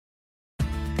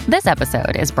This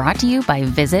episode is brought to you by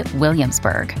Visit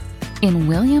Williamsburg. In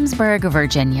Williamsburg,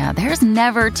 Virginia, there's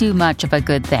never too much of a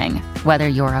good thing. Whether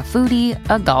you're a foodie,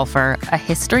 a golfer, a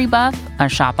history buff, a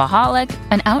shopaholic,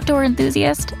 an outdoor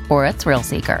enthusiast, or a thrill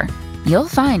seeker, you'll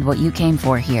find what you came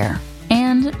for here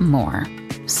and more.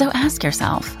 So ask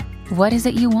yourself, what is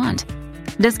it you want?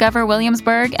 Discover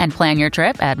Williamsburg and plan your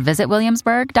trip at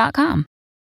visitwilliamsburg.com.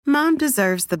 Mom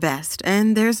deserves the best,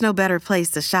 and there's no better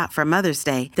place to shop for Mother's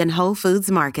Day than Whole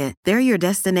Foods Market. They're your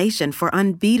destination for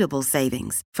unbeatable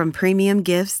savings, from premium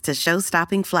gifts to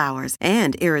show-stopping flowers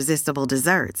and irresistible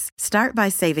desserts. Start by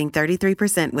saving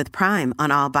 33% with Prime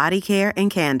on all body care and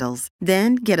candles.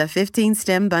 Then get a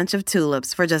 15-stem bunch of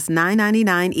tulips for just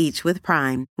 $9.99 each with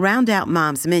Prime. Round out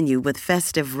Mom's menu with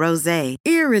festive rosé,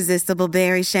 irresistible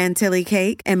berry chantilly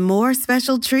cake, and more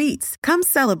special treats. Come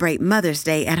celebrate Mother's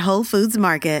Day at Whole Foods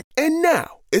Market. And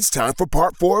now, it's time for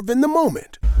part 4 of In the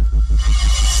Moment.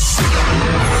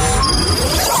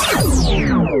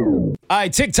 All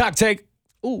right, TikTok take.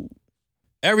 Ooh.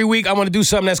 Every week, I want to do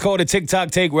something that's called a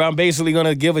TikTok take, where I'm basically going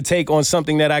to give a take on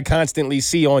something that I constantly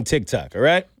see on TikTok, all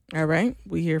right? All right,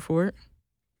 we here for it.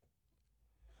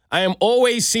 I am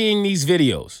always seeing these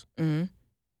videos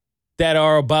that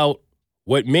are about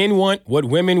what men want, what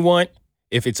women want,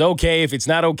 if it's okay, if it's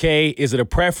not okay, is it a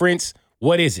preference,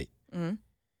 what is it?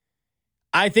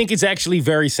 I think it's actually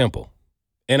very simple,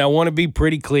 and I want to be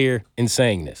pretty clear in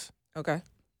saying this. Okay.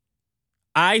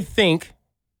 I think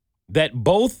that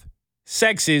both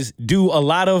sexes do a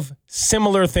lot of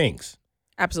similar things.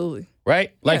 Absolutely.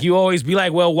 Right? Like you always be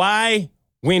like, well, why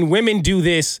when women do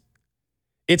this,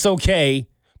 it's okay,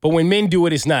 but when men do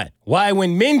it, it's not? Why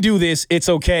when men do this, it's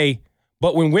okay,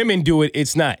 but when women do it,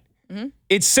 it's not?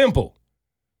 It's simple.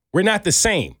 We're not the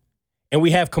same, and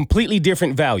we have completely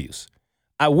different values.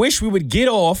 I wish we would get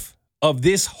off of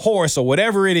this horse or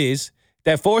whatever it is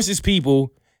that forces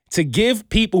people to give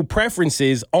people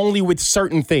preferences only with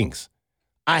certain things.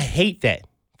 I hate that.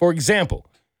 For example,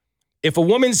 if a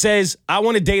woman says, I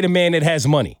want to date a man that has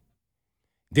money,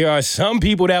 there are some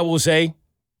people that will say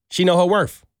she know her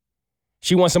worth.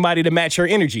 She wants somebody to match her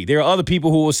energy. There are other people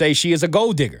who will say she is a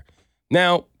gold digger.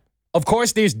 Now, of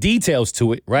course, there's details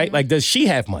to it, right? Like, does she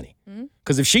have money?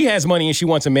 Because if she has money and she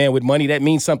wants a man with money, that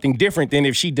means something different than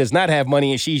if she does not have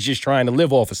money and she's just trying to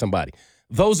live off of somebody.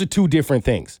 Those are two different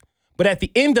things. But at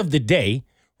the end of the day,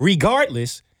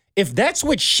 regardless, if that's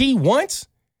what she wants,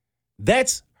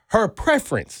 that's her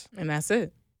preference. And that's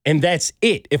it. And that's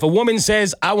it. If a woman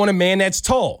says, I want a man that's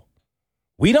tall,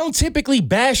 we don't typically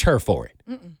bash her for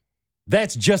it.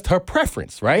 That's just her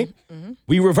preference, right?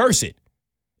 We reverse it.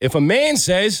 If a man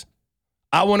says,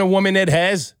 I want a woman that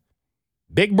has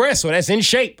big breasts, so that's in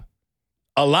shape,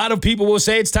 a lot of people will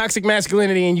say it's toxic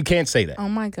masculinity, and you can't say that. Oh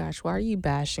my gosh, why are you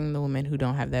bashing the women who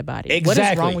don't have that body? Exactly.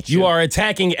 What is wrong with you? You are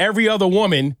attacking every other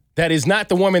woman that is not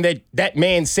the woman that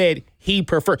man said he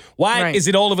preferred. Why is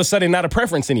it all of a sudden not a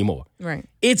preference anymore? Right.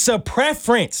 It's a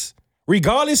preference.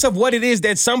 Regardless of what it is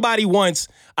that somebody wants,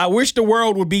 I wish the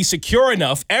world would be secure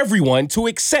enough, everyone, to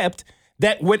accept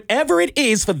that whatever it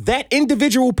is for that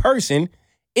individual person,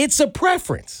 it's a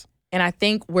preference. And I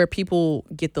think where people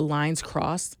get the lines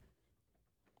crossed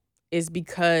is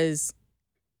because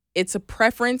it's a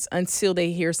preference until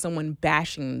they hear someone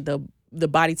bashing the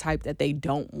body type that they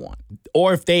don't want.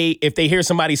 Or if they hear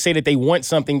somebody say that they want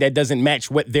something that doesn't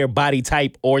match what their body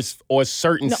type or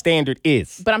certain standard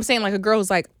is. But I'm saying, like, a girl who's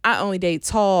like, I only date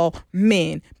tall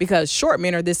men because short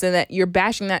men are this and that. You're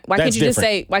bashing that. Why can't you just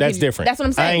say, that's different. That's what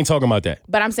I'm saying. I ain't talking about that.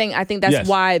 But I'm saying I think that's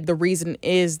why the reason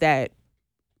is that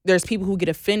there's people who get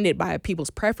offended by people's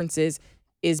preferences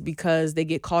is because they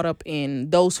get caught up in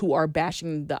those who are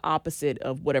bashing the opposite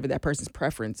of whatever that person's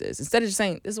preference is. Instead of just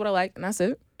saying, this is what I like, and that's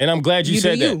it. And I'm glad you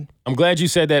said that. I'm glad you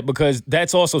said that because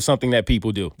that's also something that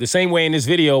people do. The same way in this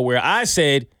video where I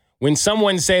said, when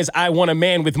someone says, I want a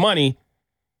man with money,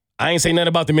 I ain't say nothing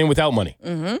about the men without money.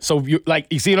 So you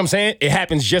see what I'm saying? It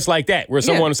happens just like that, where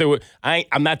someone will say, well,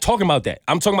 I'm not talking about that.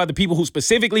 I'm talking about the people who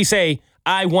specifically say,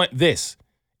 I want this.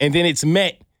 And then it's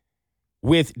met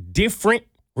with different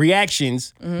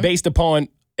reactions based upon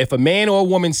if a man or a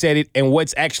woman said it and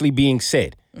what's actually being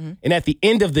said. And at the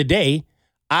end of the day,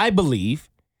 I believe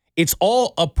it's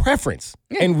all a preference.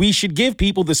 And we should give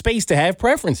people the space to have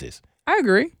preferences. I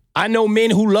agree. I know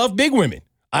men who love big women.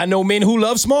 I know men who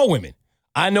love small women.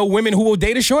 I know women who will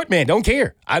date a short man, don't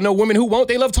care. I know women who won't,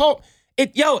 they love tall.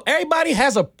 Everybody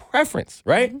has a preference,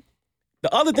 right?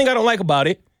 The other thing I don't like about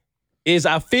it is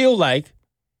I feel like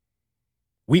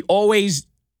we always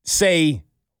say,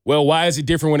 well, why is it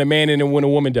different when a man and when a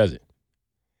woman does it?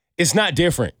 It's not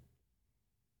different.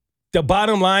 The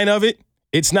bottom line of it,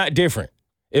 it's not different.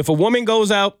 If a woman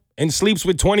goes out and sleeps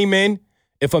with 20 men,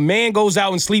 if a man goes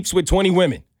out and sleeps with 20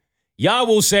 women, y'all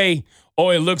will say,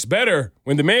 oh, it looks better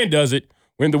when the man does it.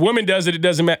 When the woman does it, it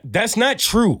doesn't matter. That's not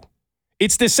true.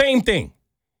 It's the same thing.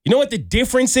 You know what the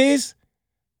difference is?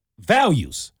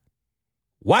 Values.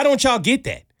 Why don't y'all get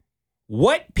that?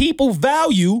 What people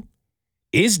value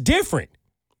is different.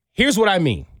 Here's what I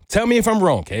mean. Tell me if I'm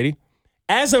wrong, Katie.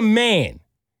 As a man,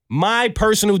 my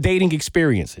personal dating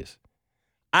experiences,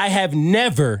 I have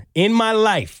never in my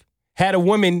life had a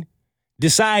woman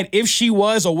decide if she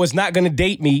was or was not going to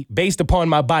date me based upon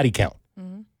my body count.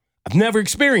 Mm-hmm. I've never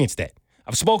experienced that.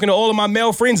 I've spoken to all of my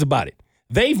male friends about it.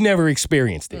 They've never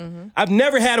experienced it. Mm-hmm. I've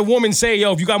never had a woman say,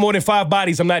 yo, if you got more than 5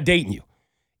 bodies, I'm not dating you.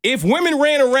 If women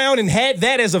ran around and had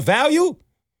that as a value,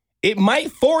 it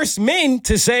might force men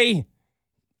to say,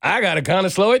 I got to kind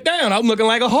of slow it down. I'm looking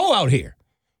like a hoe out here.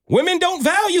 Women don't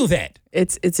value that.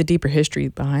 It's a deeper history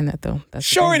behind that, though. That's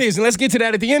sure it is, and let's get to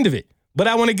that at the end of it. But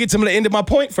I want to get to the end of my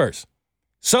point first.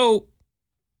 So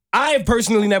I have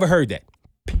personally never heard that,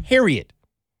 period.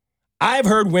 I've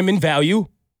heard women value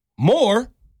more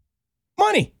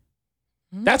money.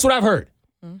 Mm-hmm. That's what I've heard.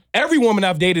 Mm-hmm. Every woman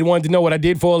I've dated wanted to know what I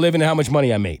did for a living and how much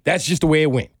money I made. That's just the way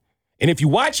it went. And if you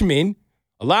watch men,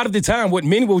 a lot of the time what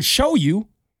men will show you,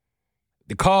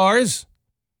 the cars,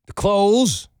 the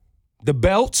clothes, the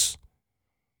belts,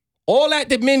 all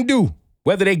that men do,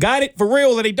 whether they got it for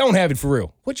real or they don't have it for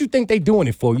real. What you think they doing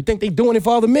it for? You think they doing it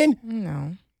for other men?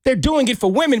 No. They're doing it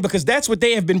for women because that's what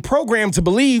they have been programmed to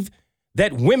believe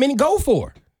that women go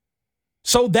for.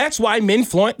 So that's why men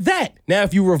flaunt that. Now,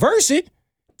 if you reverse it,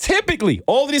 typically,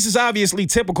 all of this is obviously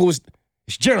typical. It's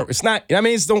general. It's not,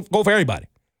 it don't go for everybody.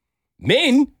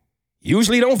 Men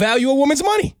usually don't value a woman's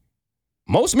money.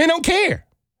 Most men don't care.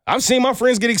 I've seen my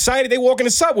friends get excited. They walk in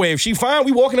the subway. If she fine,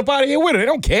 we walking up out of here with her. They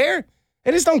don't care.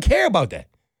 They just don't care about that.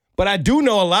 But I do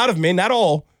know a lot of men, not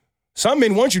all. Some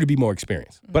men want you to be more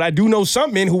experienced. But I do know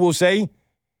some men who will say,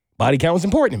 body count is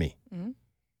important to me. Mm-hmm.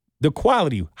 The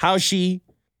quality, how she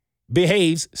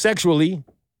behaves sexually,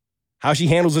 how she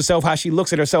handles herself, how she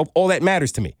looks at herself, all that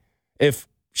matters to me. If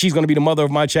she's going to be the mother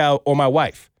of my child or my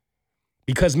wife.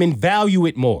 Because men value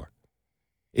it more.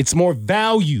 It's more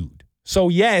valued. So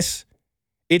yes,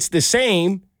 it's the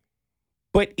same,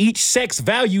 but each sex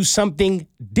values something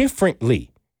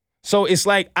differently. So it's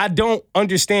like, I don't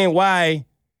understand why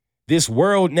this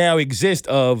world now exists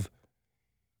of,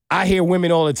 I hear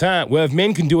women all the time, well, if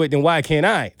men can do it, then why can't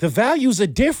I? The values are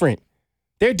different.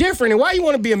 They're different. And why you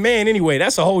want to be a man anyway?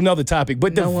 That's a whole nother topic.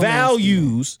 But the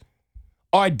values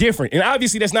are different. And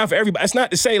obviously that's not for everybody. That's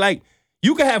not to say like,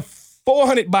 you can have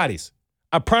 400 bodies.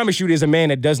 I promise you there's a man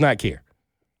that does not care.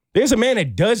 There's a man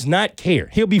that does not care.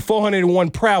 He'll be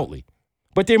 401 proudly.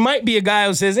 But there might be a guy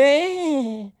who says,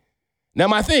 Now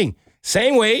my thing,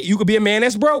 same way you could be a man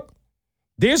that's broke.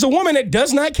 There's a woman that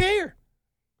does not care.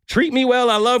 Treat me well,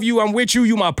 I love you, I'm with you,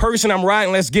 you my person, I'm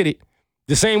riding, let's get it.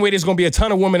 The same way there's going to be a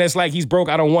ton of women that's like, he's broke,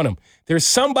 I don't want him. There's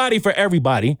somebody for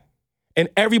everybody, and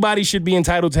everybody should be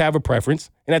entitled to have a preference.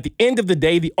 And at the end of the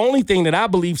day, the only thing that I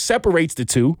believe separates the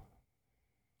two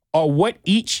are what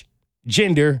each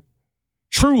gender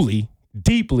truly,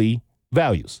 deeply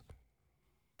values.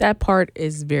 That part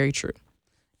is very true.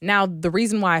 Now, the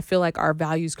reason why I feel like our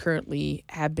values currently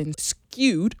have been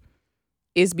skewed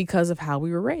is because of how we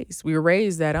were raised. We were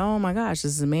raised that, oh my gosh,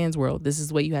 this is a man's world. This is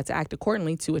the way you have to act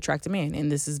accordingly to attract a man.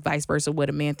 And this is vice versa, what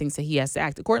a man thinks that he has to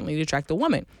act accordingly to attract a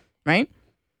woman, right?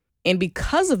 And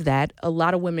because of that, a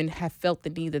lot of women have felt the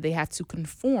need that they have to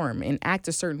conform and act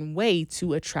a certain way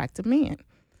to attract a man.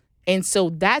 And so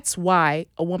that's why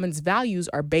a woman's values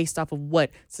are based off of what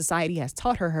society has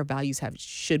taught her values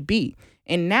should be.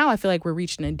 And now I feel like we're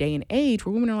reaching a day and age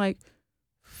where women are like,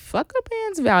 fuck a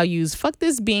man's values. Fuck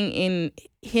this being in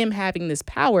him having this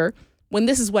power when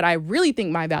this is what I really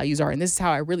think my values are and this is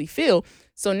how I really feel.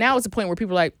 So now it's a point where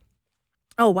people are like,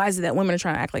 oh, why is it that women are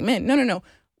trying to act like men? No.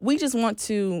 We just want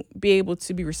to be able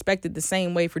to be respected the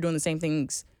same way for doing the same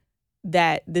things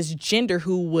that this gender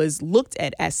who was looked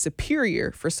at as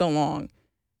superior for so long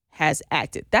has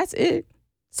acted. That's it.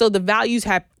 So the values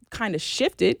have kind of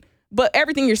shifted, but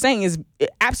everything you're saying is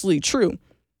absolutely true.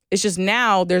 It's just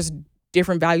now there's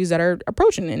different values that are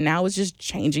approaching, and now it's just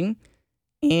changing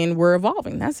and we're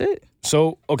evolving. That's it.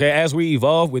 So, okay, as we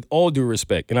evolve, with all due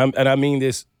respect, and I mean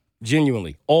this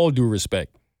genuinely, all due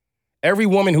respect, every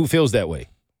woman who feels that way,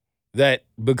 that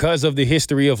because of the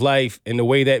history of life and the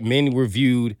way that men were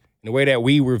viewed, and the way that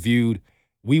we were viewed,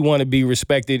 we want to be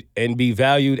respected and be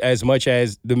valued as much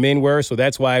as the men were. So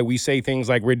that's why we say things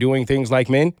like we're doing things like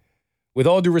men. With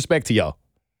all due respect to y'all,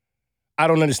 I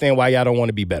don't understand why y'all don't want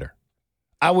to be better.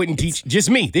 I wouldn't teach. Just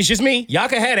me. This just me. Y'all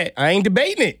can have it. I ain't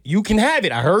debating it. You can have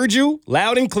it. I heard you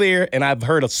loud and clear, and I've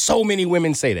heard of so many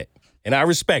women say that, and I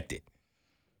respect it.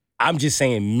 I'm just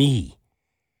saying me.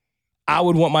 I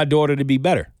would want my daughter to be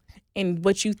better. And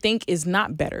what you think is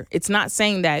not better. It's not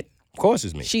saying that. Of course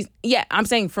it's me. I'm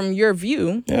saying from your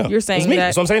view, you're saying it's me. that.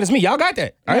 That's what I'm saying. It's me. Y'all got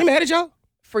that. I ain't mad at y'all.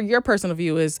 For your personal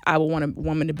view is I would want a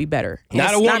woman to be better.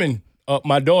 Not a woman.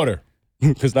 My daughter.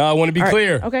 Because now I want to be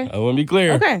clear. Right, okay. I want to be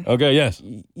clear. Okay. Okay, yes.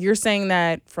 You're saying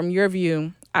that from your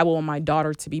view, I want my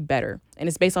daughter to be better. And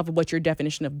it's based off of what your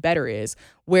definition of better is.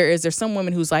 Whereas there's some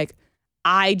women who's like,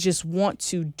 I just want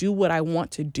to do what I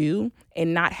want to do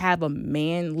and not have a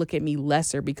man look at me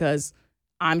lesser because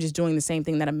I'm just doing the same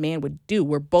thing that a man would do.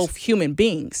 We're both human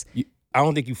beings. I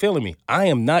don't think you're feeling me. I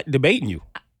am not debating you.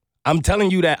 I'm telling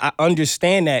you that I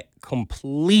understand that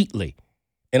completely.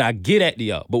 And I get at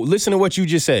y'all. But listen to what you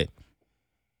just said.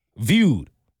 Viewed.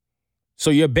 So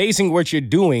you're basing what you're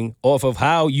doing off of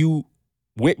how you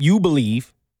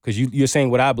believe, because you're saying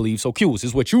what I believe. So Q, this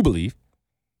is what you believe.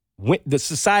 The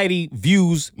society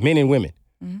views men and women.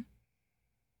 Mm-hmm.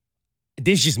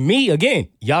 This is just me again.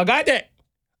 Y'all got that.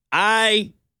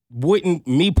 I wouldn't,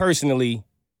 me personally,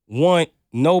 want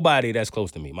nobody that's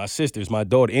close to me, my sisters, my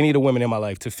daughter, any of the women in my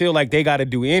life, to feel like they got to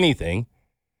do anything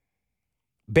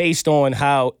based on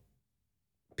how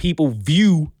people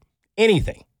view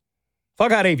anything.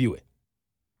 Fuck how they view it.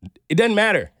 It doesn't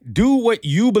matter. Do what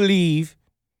you believe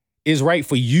is right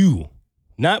for you,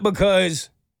 not because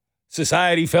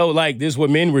society felt like this is what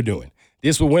men were doing.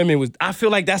 This what women was. I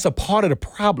feel like that's a part of the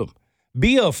problem.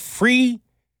 Be a free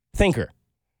thinker.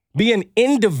 Be an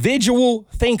individual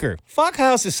thinker. Fuck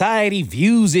how society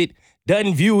views it,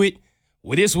 doesn't view it.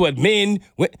 Well, this what men.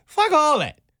 Fuck all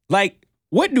that. Like,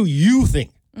 what do you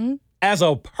think as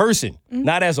a person,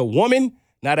 not as a woman,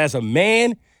 not as a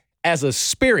man, as a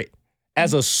spirit,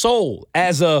 as a soul,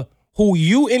 as a who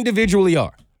you individually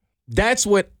are? That's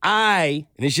what and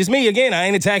it's just me again, I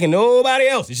ain't attacking nobody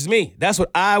else. It's just me. That's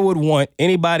what I would want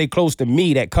anybody close to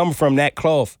me that come from that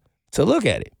cloth to look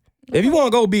at it. If you want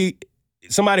to go be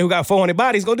somebody who got 400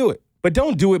 bodies, go do it. But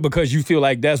don't do it because you feel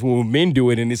like that's when men do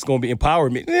it and it's going to be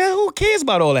empowerment. Yeah, who cares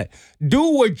about all that? Do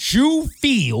what you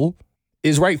feel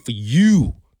is right for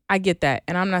you. I get that.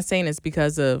 And I'm not saying it's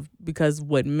because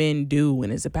what men do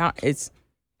and it's about it's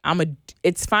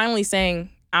finally saying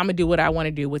I'm going to do what I want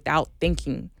to do without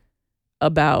thinking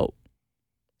about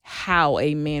how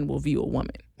a man will view a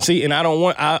woman. See, and I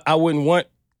wouldn't want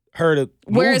her to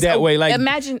move that way. Like,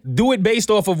 do it based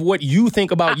off of what you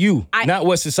think about you, not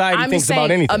what society thinks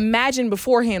about anything. Imagine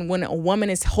beforehand when a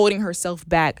woman is holding herself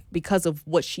back because of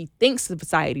what she thinks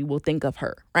society will think of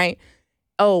her, right?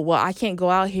 Oh, well, I can't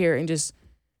go out here and just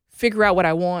figure out what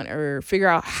I want or figure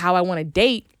out how I want to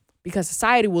date because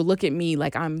society will look at me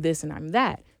like I'm this and I'm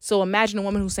that. So imagine a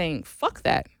woman who's saying, fuck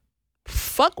that.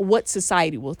 Fuck what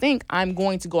society will think. I'm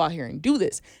going to go out here and do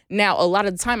this. Now, a lot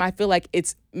of the time, I feel like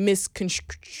it's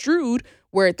misconstrued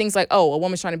where things like, oh, a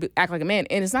woman's trying to act like a man.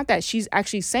 And it's not that. She's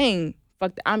actually saying,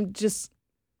 fuck that.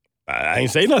 I ain't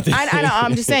say nothing. I know.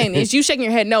 I'm just saying. It's you shaking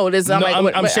your head. No, it is.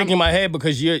 I'm shaking my head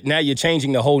because you're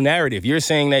changing the whole narrative. You're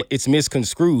saying that it's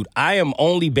misconstrued. I am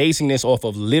only basing this off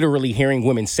of literally hearing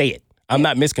women say it. I'm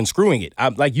not misconstruing it.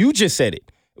 I'm like you just said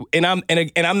it. And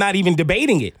I'm not even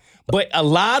debating it. But a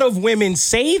lot of women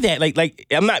say that. Like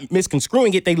I'm not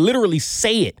misconstruing it. They literally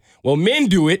say it. Well, men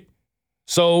do it.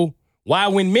 So why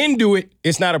when men do it,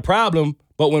 it's not a problem.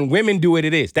 But when women do it,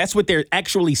 it is. That's what they're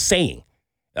actually saying.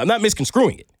 I'm not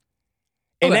misconstruing it.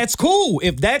 And that's cool.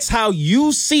 If that's how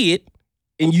you see it,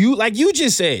 and you, like you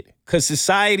just said, because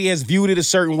society has viewed it a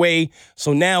certain way.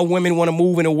 So now women want to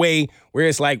move in a way where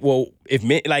it's like, well, if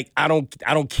men, like, I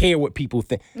don't care what people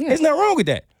think. Yeah. There's nothing wrong with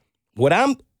that.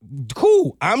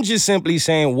 Cool. I'm just simply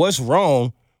saying what's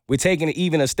wrong with taking it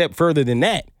even a step further than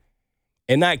that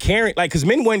and not caring, like, because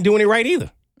men weren't doing it right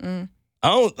either. I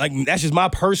don't, like, that's just my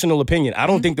personal opinion. I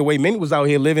don't think the way men was out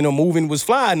here living or moving was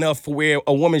fly enough for where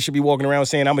a woman should be walking around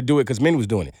saying, I'm going to do it because men was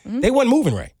doing it. They wasn't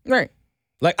moving right. Right.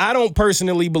 Like, I don't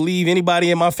personally believe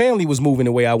anybody in my family was moving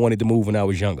the way I wanted to move when I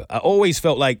was younger. I always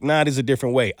felt like, nah, there's a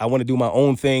different way. I want to do my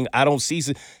own thing. I don't see,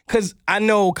 because I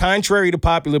know, contrary to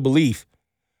popular belief,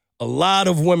 a lot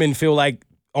of women feel like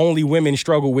only women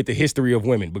struggle with the history of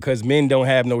women because men don't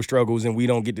have no struggles and we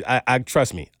don't get to, I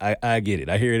trust me, I get it.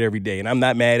 I hear it every day and I'm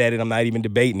not mad at it. I'm not even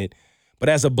debating it. But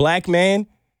as a black man,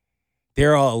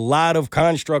 there are a lot of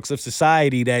constructs of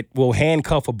society that will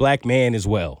handcuff a black man as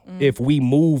well if we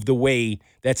move the way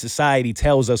that society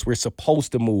tells us we're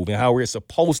supposed to move and how we're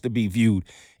supposed to be viewed.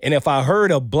 And if I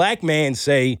heard a black man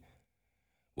say,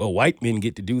 well, white men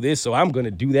get to do this, so I'm going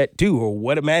to do that too, or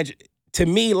what, imagine, to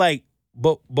me, like,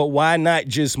 But why not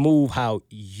just move how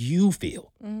you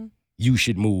feel you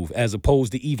should move, as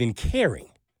opposed to even caring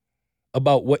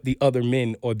about what the other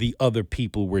men or the other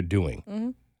people were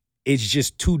doing? It's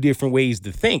just two different ways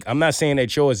to think. I'm not saying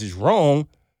that yours is wrong.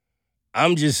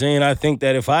 I'm just saying I think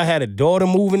that if I had a daughter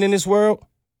moving in this world,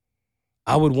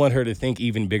 I would want her to think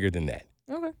even bigger than that.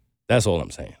 Okay. That's all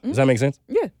I'm saying. Does that make sense?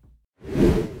 Yeah.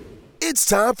 It's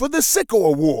time for the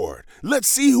Sicko Award. Let's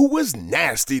see who was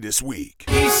nasty this week.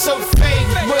 He's so fake,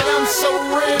 but I'm so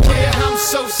real. Yeah, I'm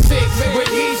so sick, but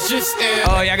he's just ill.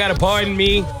 Oh, y'all gotta pardon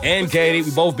me and Katie.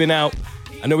 We both been out.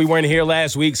 I know we weren't here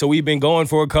last week, so we've been going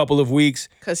for a couple of weeks.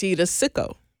 Because he the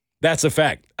sicko. That's a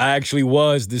fact. I actually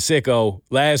was the sicko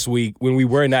last week when we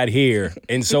were not here.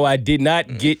 And so I did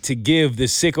not get to give the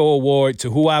Sicko Award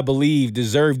to who I believe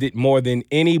deserved it more than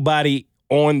anybody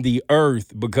on the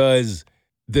earth, because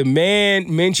the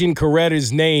man mentioned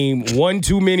Coretta's name one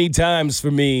too many times for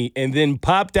me and then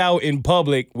popped out in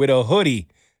public with a hoodie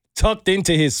tucked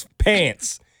into his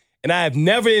pants. And I have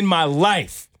never in my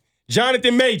life,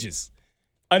 Jonathan Majors,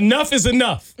 enough is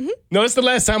enough. No, it's the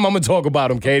last time I'm going to talk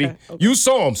about him, Katie. Okay. You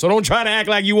saw him, so don't try to act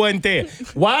like you wasn't there.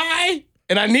 Why?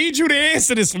 And I need you to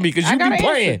answer this for me because you be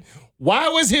playing. Answer. Why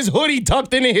was his hoodie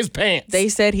tucked into his pants? They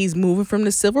said he's moving from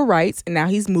the civil rights and now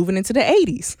he's moving into the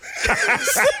 80s.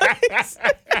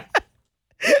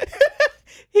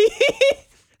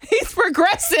 He's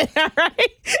progressing, all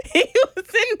right? He was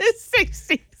in the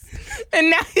 60s and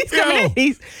now he's coming in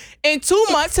the 80s. In 2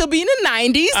 months, he'll be in the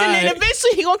 90s, and then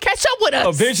eventually he's going to catch up with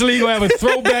us. Eventually, he's going to have a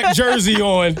throwback jersey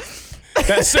on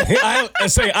that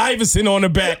say Iverson on the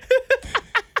back.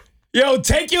 Yo,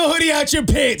 take your hoodie out your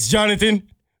pants, Jonathan.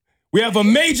 We have a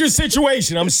major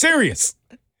situation. I'm serious.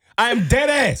 I am dead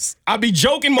ass. I be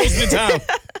joking most of the time.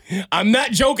 I'm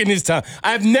not joking this time.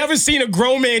 I've never seen a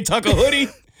grown man tuck a hoodie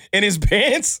in his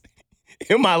pants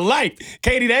in my life.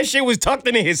 Katie, that shit was tucked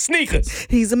into his sneakers.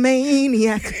 He's a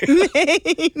maniac.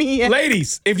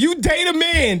 Ladies, if you date a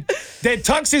man that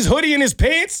tucks his hoodie in his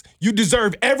pants, you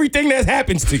deserve everything that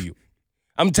happens to you.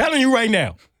 I'm telling you right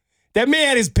now. That man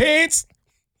had his pants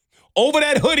over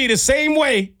that hoodie the same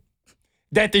way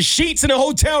that the sheets in the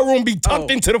hotel room be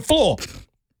tucked into the floor.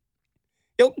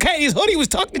 Yo, Katie, his hoodie was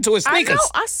tucked into his sneakers.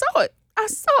 I saw it.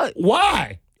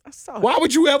 Why? I saw it. Why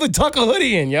would you ever tuck a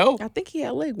hoodie in, yo? I think he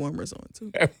had leg warmers on,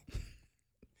 too.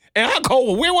 And how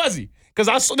cold? Where was he? Because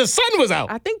I saw the sun was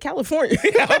out. I think California.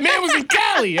 That man was in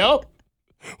Cali, yo.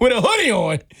 With a hoodie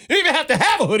on. You don't even have to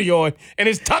have a hoodie on. And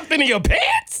it's tucked into your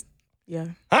pants? Yeah.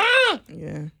 Huh?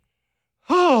 Yeah.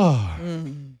 Oh.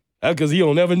 That's because he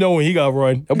don't never know when he got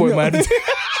run. That boy might have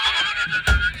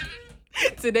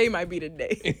Today might be the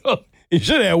day. He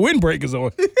should have windbreakers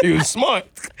on. He was smart.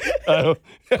 That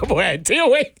boy had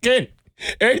tailways.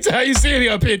 Every time you see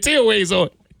him up here, tailways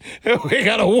on. We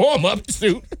got a warm-up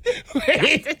suit.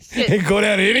 He go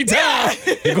down at any time.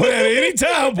 He go down at any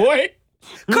time, boy.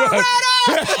 Coretta!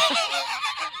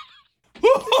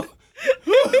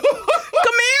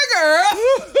 Come here, girl.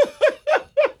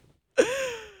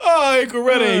 Oh,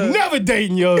 Coretta ain't never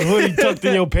dating your hoodie tucked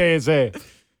in your pants ass.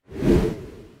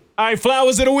 All right,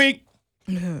 flowers of the week.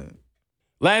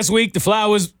 Last week, the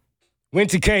flowers went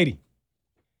to Katie.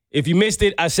 If you missed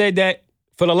it, I said that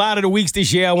for a lot of the weeks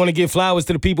this year, I want to give flowers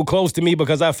to the people close to me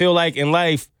because I feel like in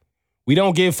life, we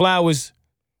don't give flowers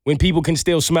when people can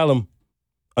still smell them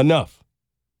enough.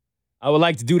 I would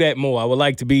like to do that more. I would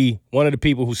like to be one of the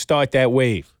people who start that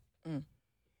wave.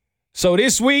 So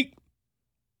this week,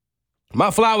 my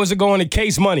flowers are going to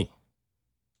Case Money.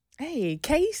 Hey,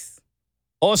 Case.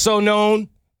 Also known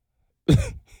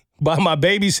by my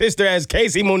baby sister as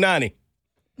Casey Munani.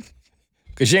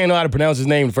 Because she didn't know how to pronounce his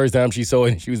name the first time she saw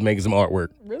it and she was making some artwork.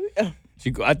 Really?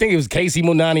 I think it was Casey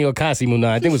Munani or Kasi Munani.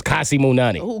 I think it was Kasi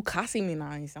Munani. Oh, Kasi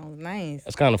Munani sounds nice.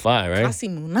 That's kind of fire, right? Kasi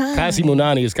Munani. Kasi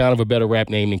Munani is kind of a better rap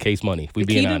name than Case Money, if we're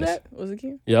being honest. That? Was it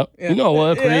cute? Yep. Yeah. You know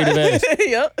what? Creative ass.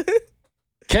 Yep.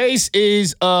 Case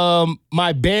is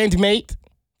my bandmate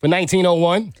for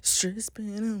 1901.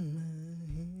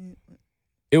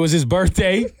 It was his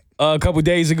birthday a couple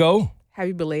days ago.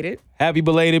 Happy belated. Happy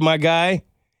belated, my guy.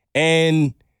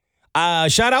 And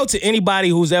shout out to anybody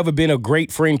who's ever been a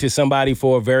great friend to somebody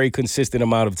for a very consistent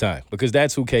amount of time, because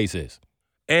that's who Case is.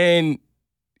 And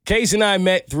Case and I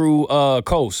met through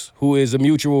Coase, who is a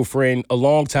mutual friend, a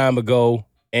long time ago.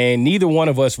 And neither one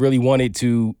of us really wanted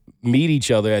to meet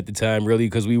each other at the time, really,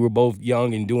 because we were both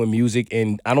young and doing music.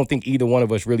 And I don't think either one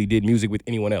of us really did music with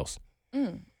anyone else.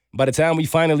 By the time we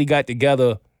finally got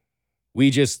together,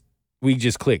 we just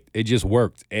clicked. It just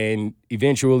worked. And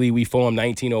eventually we formed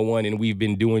 1901, and we've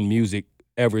been doing music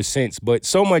ever since. But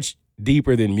so much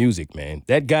deeper than music, man.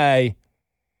 That guy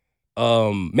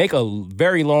make a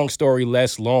very long story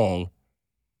less long,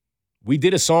 we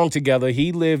did a song together.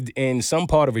 He lived in some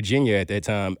part of Virginia at that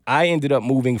time. I ended up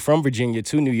moving from Virginia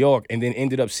to New York and then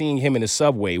ended up seeing him in the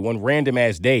subway one random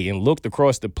ass day and looked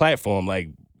across the platform like,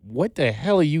 what the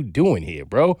hell are you doing here,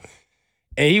 bro?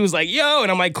 And he was like, yo,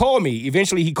 and I'm like, call me.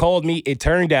 Eventually he called me. It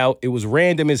turned out it was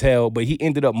random as hell, but he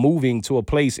ended up moving to a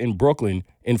place in Brooklyn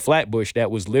in Flatbush that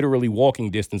was literally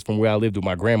walking distance from where I lived with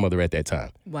my grandmother at that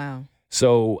time. Wow.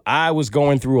 So I was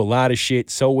going through a lot of shit.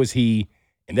 So was he.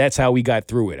 And that's how we got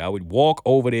through it. I would walk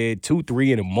over there 2,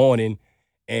 3 in the morning,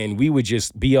 and we would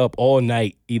just be up all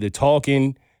night, either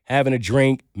talking, having a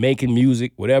drink, making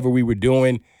music, whatever we were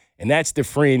doing. And that's the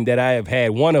friend that I have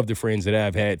had, one of the friends that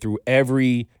I've had through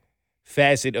every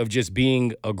facet of just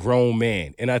being a grown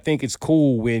man. And I think it's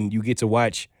cool when you get to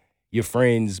watch your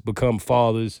friends become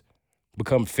fathers,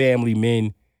 become family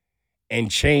men, and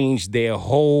change their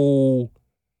whole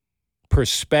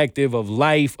perspective of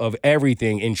life, of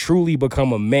everything, and truly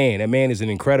become a man. That man is an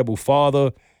incredible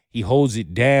father. He holds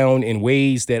it down in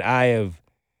ways that I have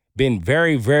been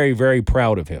very, very, very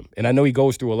proud of him. And I know he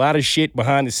goes through a lot of shit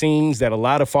behind the scenes that a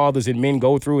lot of fathers and men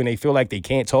go through, and they feel like they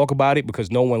can't talk about it because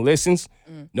no one listens.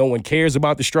 No one cares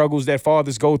about the struggles that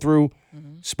fathers go through,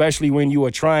 especially when you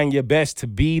are trying your best to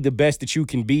be the best that you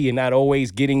can be and not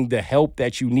always getting the help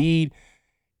that you need.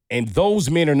 And those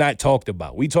men are not talked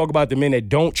about. We talk about the men that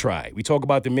don't try. We talk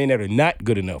about the men that are not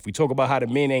good enough. We talk about how the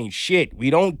men ain't shit. We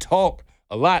don't talk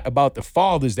a lot about the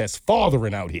fathers that's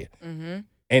fathering out here.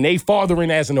 And they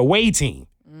fathering as an away team.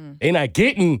 They not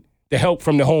getting the help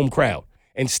from the home crowd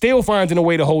and still finding a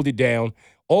way to hold it down,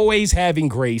 always having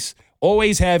grace,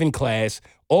 always having class,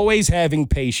 always having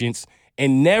patience,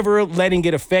 and never letting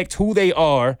it affect who they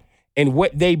are and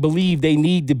what they believe they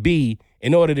need to be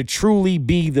in order to truly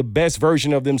be the best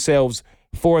version of themselves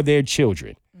for their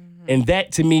children. And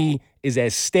that, to me, is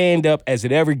as stand-up as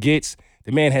it ever gets.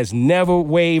 The man has never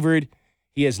wavered.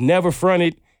 He has never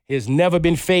fronted. He has never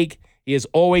been fake. He has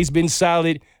always been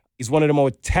solid. He's one of the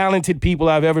more talented people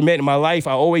I've ever met in my life.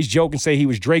 I always joke and say he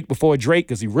was Drake before Drake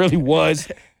because he really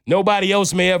was. Nobody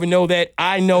else may ever know that.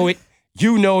 I know it.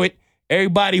 You know it.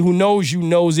 Everybody who knows you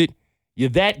knows it. You're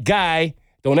that guy.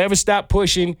 Don't ever stop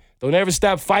pushing. Don't ever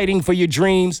stop fighting for your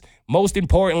dreams. Most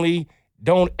importantly,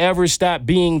 don't ever stop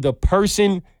being the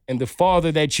person and the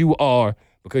father that you are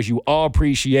because you are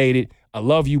appreciated. I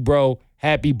love you, bro.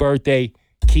 Happy birthday.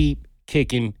 Keep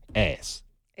kicking ass.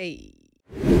 Hey.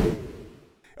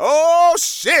 Oh,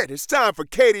 shit. It's time for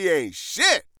Katie Ain't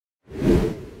Shit.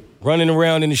 Running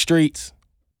around in the streets,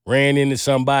 ran into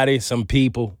somebody, some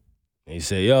people. And he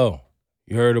said, yo,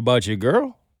 you heard about your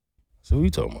girl? So who you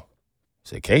talking about? I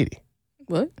said, Katie.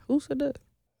 What? Who said that?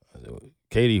 I said,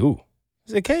 Katie who?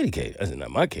 I said, Katie. I said,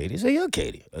 not my Katie. I said, your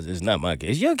Katie. I said, it's not my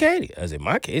Katie. It's your Katie. I said,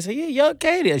 my Katie. I said, yeah, your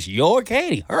Katie. That's your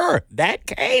Katie. Her. That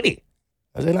Katie.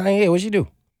 I said, nah, yeah, what she do?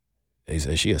 They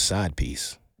said, she a side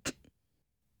piece.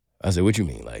 I said, what you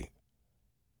mean?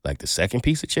 Like the second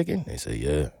piece of chicken? They said,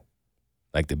 yeah.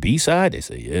 Like the B side? They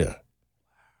said, yeah.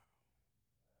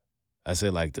 I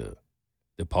said, like the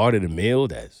part of the meal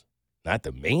that's not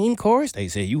the main course? They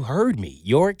said, you heard me.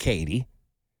 Your Katie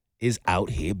is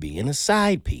out here being a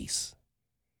side piece.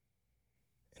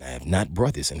 And I have not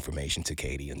brought this information to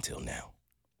Katie until now.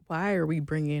 Why are we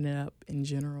bringing it up in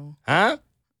general? Huh?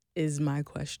 Is my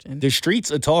question. The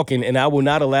streets are talking, and I will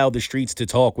not allow the streets to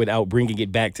talk without bringing it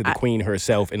back to the queen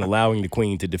herself and allowing the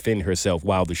queen to defend herself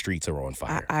while the streets are on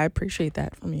fire. I appreciate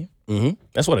that from you.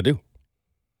 That's what I do.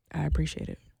 I appreciate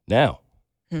it. Now,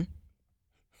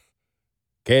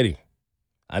 Katie,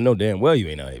 I know damn well you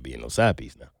ain't out here being no side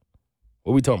piece now.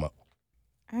 What we talking about?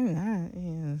 I'm not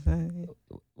being no side piece.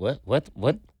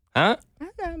 What? Huh? I'm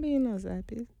not being no side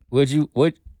piece.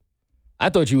 What? I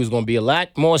thought you was going to be a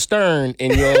lot more stern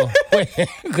in your,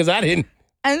 because I didn't.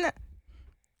 I'm not.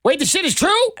 Wait, the shit is true?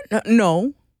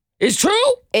 No. It's true?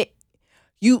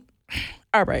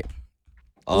 All right.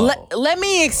 Oh. Let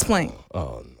me explain.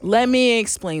 Oh, no. Let me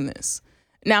explain this.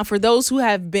 Now, for those who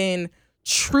have been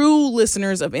true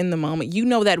listeners of In the Moment, you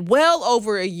know that well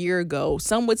over a year ago,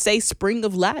 some would say spring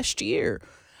of last year,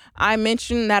 I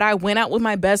mentioned that I went out with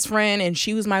my best friend and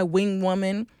she was my wing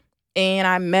woman, and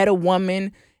I met a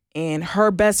woman and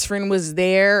her best friend was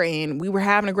there and we were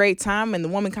having a great time, and the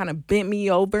woman kind of bent me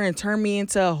over and turned me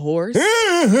into a horse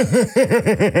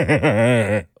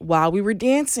while we were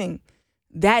dancing.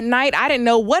 That night, I didn't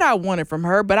know what I wanted from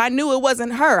her, but I knew it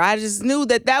wasn't her. I just knew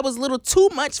that was a little too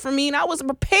much for me, and I wasn't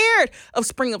prepared of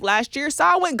spring of last year, so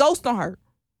I went ghost on her.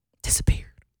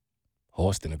 Disappeared.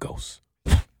 Horse and a ghost.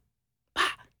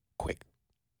 Quick.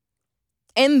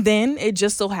 And then it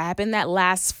just so happened that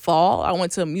last fall, I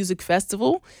went to a music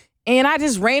festival, And I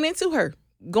just ran into her,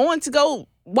 going to go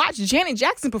watch Janet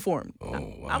Jackson perform. Oh,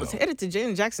 wow. I was headed to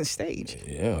Janet Jackson's stage.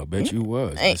 Yeah, I bet you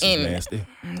was. This is nasty.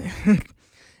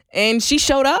 And she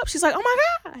showed up. She's like, oh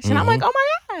my gosh. And I'm like, oh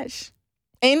my gosh.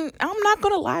 And I'm not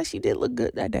going to lie, she did look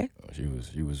good that day.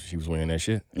 She was wearing that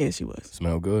shit? Yeah, she was.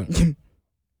 Smell good?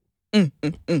 And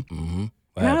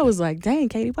I was like, dang,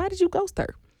 Katie, why did you ghost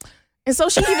her? And so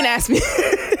she even asked me.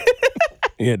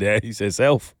 Yeah, Dad, he said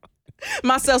self.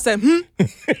 Myself said, She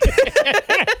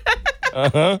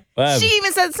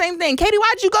even said the same thing. Katie,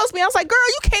 why'd you ghost me? I was like, girl,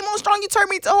 you came on strong. You turned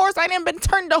me into a horse. I didn't been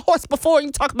turned into a horse before. And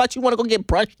you talk about you want to go get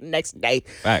brunch the next day.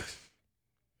 Facts.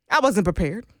 I wasn't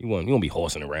prepared. You won't be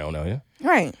horsing around out here.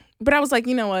 Right. But I was like,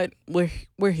 you know what?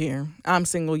 We're here. I'm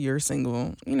single. You're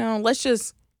single. You know, let's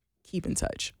just keep in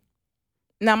touch.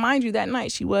 Now, mind you, that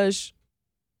night she was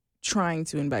trying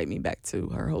to invite me back to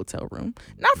her hotel room.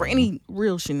 Not for any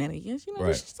real shenanigans. You know,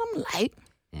 Right. just something light.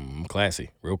 Classy.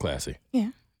 Real classy. Yeah.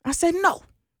 I said, no,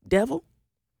 devil.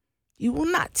 You will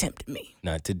not tempt me.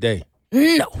 Not today.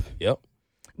 No. Yep.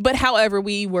 But however,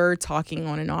 we were talking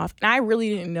on and off. And I really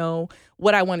didn't know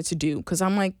what I wanted to do. Because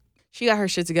I'm like, she got her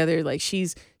shit together. Like,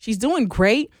 she's doing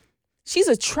great. She's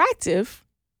attractive.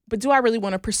 But do I really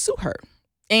want to pursue her?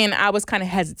 And I was kind of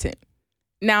hesitant.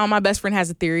 Now, my best friend has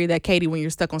a theory that, Katie, when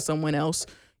you're stuck on someone else,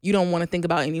 you don't want to think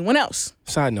about anyone else.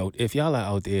 Side note, if y'all are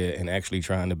out there and actually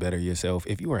trying to better yourself,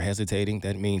 if you are hesitating,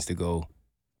 that means to go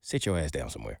sit your ass down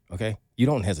somewhere, okay? You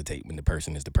don't hesitate when the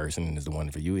person is the person and is the one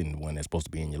for you and the one that's supposed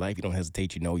to be in your life. You don't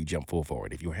hesitate, you jump full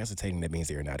forward. If you're hesitating, that means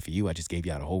they're not for you. I just gave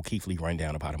you out a whole Keith Lee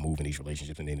rundown of how to move in these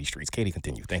relationships and in these streets. Katie,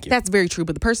 continue. Thank you. That's very true.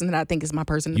 But the person that I think is my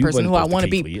person, the You person wasn't who I supposed want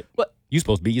to Keith be. Lee. What? You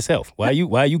supposed to be yourself. Why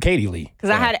are you Katie Lee? Because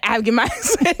I had to give my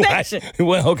explanation.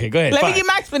 Well, okay, go ahead. Let fine. me give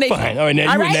my explanation. Fine. All right,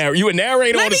 now you would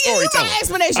narrate all the story. Let me give you my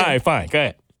explanation. All right, fine. Go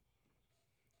ahead.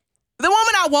 The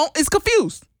woman I want is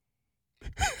confused.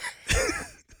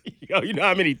 Yo, you know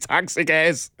how many toxic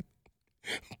ass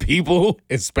people,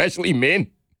 especially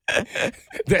men,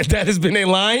 that has been in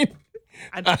line?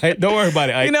 All right, don't worry about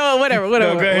it. You know, whatever.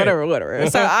 No,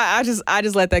 So I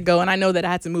just let that go, and I know that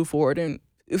I had to move forward and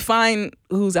find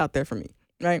who's out there for me,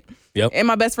 right? Yep. And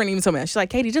my best friend even told me that. She's like,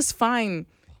 Katie, just find,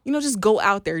 just go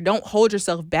out there. Don't hold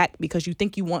yourself back because you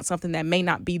think you want something that may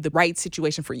not be the right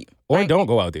situation for you. Or right? don't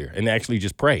go out there and actually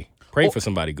just pray. Pray for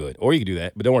somebody good. Or you can do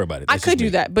that, but don't worry about it. I could do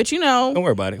that, but Don't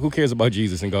worry about it. Who cares about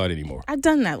Jesus and God anymore? I've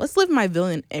done that. Let's live my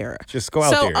villain era. Just go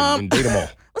out there and date them all.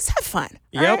 Let's have fun.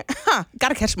 Yep. Right?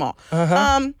 Gotta catch them all.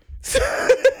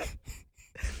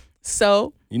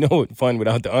 So. You know what fun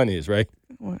without the is, right?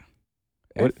 What?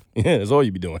 Yeah, that's all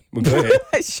you be doing. But go ahead.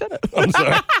 Shut up. I'm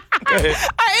sorry. Go ahead.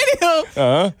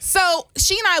 Anywho, so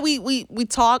she and I, we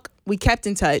talk, we kept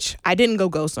in touch. I didn't go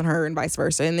ghost on her and vice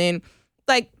versa. And then,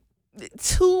 like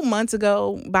 2 months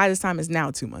ago, by this time it's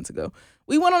now 2 months ago,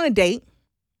 we went on a date.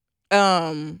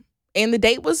 And the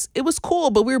date it was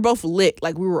cool, but we were both lit.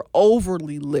 Like we were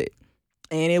overly lit.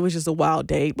 And it was just a wild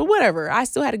date. But whatever. I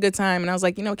still had a good time. And I was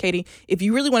like, Katie, if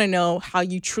you really want to know how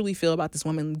you truly feel about this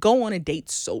woman, go on a date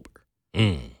sober.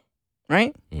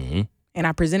 Right? Mm-hmm. And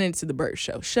I presented it to the Bird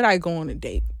Show. Should I go on a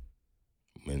date?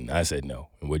 And I said no.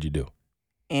 And what'd you do?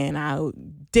 And I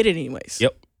did it anyways.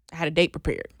 Yep. I had a date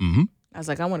prepared. Mm-hmm. I was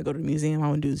like, I want to go to the museum. I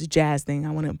want to do this jazz thing.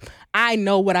 I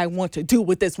know what I want to do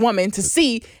with this woman to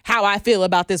see how I feel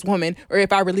about this woman or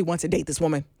if I really want to date this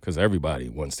woman. Because everybody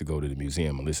wants to go to the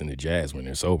museum and listen to jazz when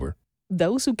they're sober.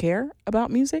 Those who care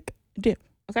about music do.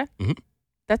 Okay? Mm-hmm.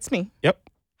 That's me. Yep.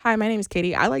 Hi, my name is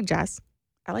Katie. I like jazz.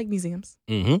 I like museums.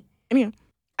 Mm-hmm. Anyway,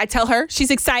 I tell her,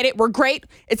 she's excited. We're great.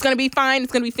 It's going to be fine.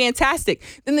 It's going to be fantastic.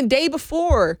 Then the day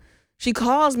before, she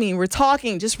calls me. We're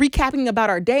talking, just recapping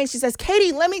about our day. She says,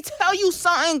 Katie, let me tell you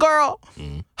something, girl.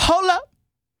 Mm-hmm. Hold up.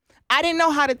 I didn't know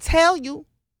how to tell you.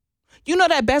 You know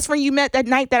that best friend you met that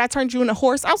night that I turned you into a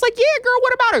horse? I was like, yeah, girl,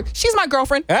 what about her? She's my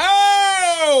girlfriend.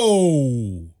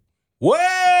 Oh!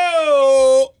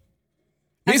 Whoa!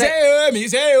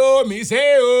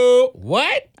 Miseo.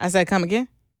 What? I said, come again?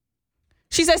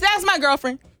 She says, that's my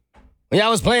girlfriend. When y'all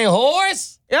was playing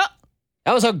horse? Yep.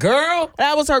 That was her girl?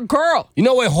 That was her girl. You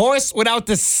know what horse without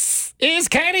the s is,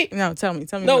 Katie? No, tell me.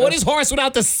 No, what is horse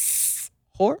without the s?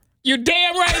 Whore? You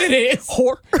damn right it is.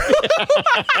 Whore.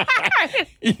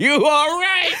 You are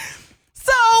right.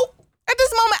 So at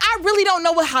this moment, I really don't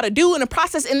know how to do in the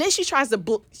process. And then she tried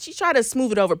to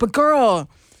smooth it over. But girl,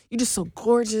 you're just so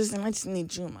gorgeous, and I just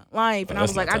need you in my life. And I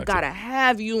was like, I gotta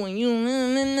have you, and you.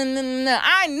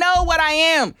 I know what I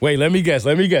am. Wait, let me guess.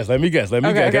 Okay, Can I guess?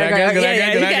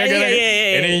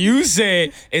 And then you You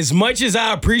said, as much as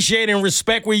I appreciate and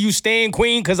respect where you stand,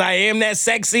 queen, because I am that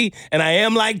sexy and I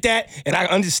am like that, and I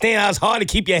understand how it's hard to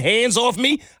keep your hands off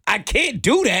me, I can't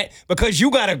do that because you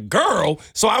got a girl,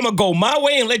 so I'm going to go my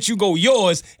way and let you go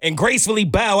yours and gracefully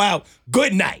bow out.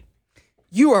 Good night.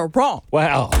 You are wrong.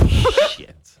 Wow.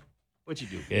 Shit. What you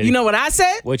do, Katie? You know what I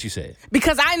said? What you said?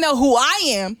 Because I know who I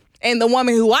am and the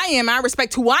woman who I am, I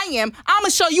respect who I am, I'm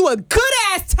going to show you a good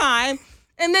ass time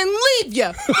and then leave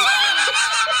you.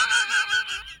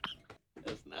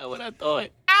 That's not what I thought.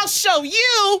 I'll show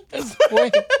you.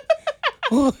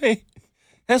 Boy,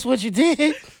 that's what you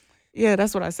did? Yeah,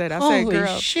 that's what I said. I said, Holy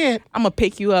girl, shit. I'm going to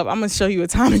pick you up. I'm going to show you a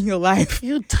time in your life.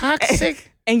 You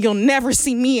toxic. And you'll never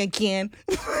see me again.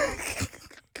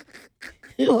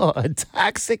 You are a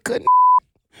toxic good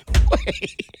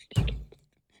Wait.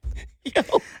 Yo.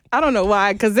 I don't know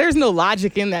why, because there's no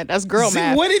logic in that. That's girl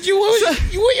math. What did you,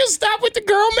 will you stop with the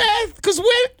girl math? Because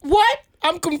what?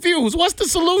 I'm confused. What's the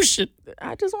solution?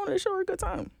 I just wanted to show her a good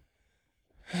time.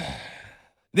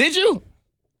 Did you?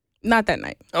 Not that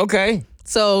night. Okay.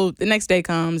 So the next day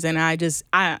comes and I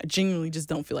genuinely just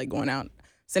don't feel like going out.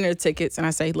 Send her the tickets and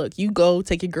I say, look, you go,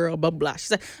 take your girl, blah, blah.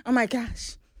 She's like, oh my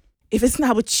gosh, if it's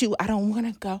not with you, I don't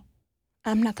want to go.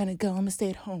 I'm not going to go. I'm going to stay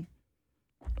at home.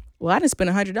 Well, I didn't spend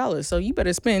 $100, so you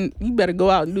better go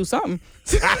out and do something.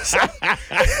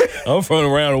 I'm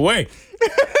running around away.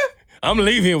 I'm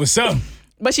leaving here with something.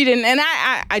 But she didn't, and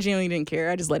I genuinely didn't care.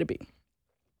 I just let it be.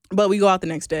 But we go out the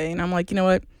next day, and I'm like, you know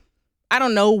what? I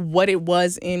don't know what it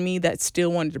was in me that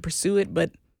still wanted to pursue it,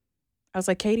 but I was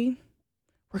like, Katie,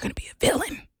 we're going to be a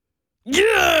villain.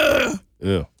 Yeah!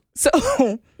 Yeah.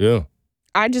 So yeah,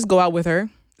 I just go out with her.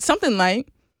 Something like,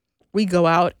 we go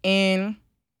out, and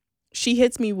she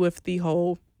hits me with the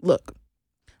whole, look,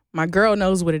 my girl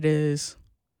knows what it is.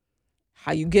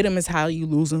 How you get them is how you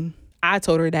lose them. I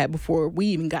told her that before we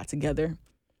even got together.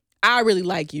 I really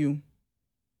like you.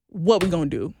 What we gonna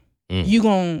do? You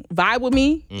gonna vibe with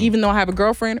me even though I have a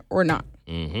girlfriend or not?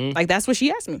 Mm-hmm. Like, that's what she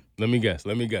asked me. Let me guess.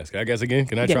 Can I guess again?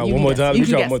 Can I try one one more time? Let me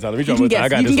try one more time. I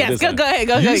got this. Go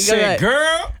ahead. You said,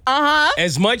 girl,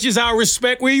 as much as I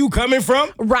respect where you coming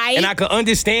from, right, and I can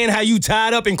understand how you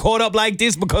tied up and caught up like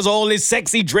this because of all this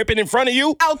sexy dripping in front of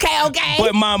you. Okay.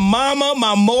 But my mama,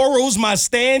 my morals, my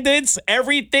standards,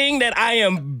 everything that I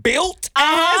am built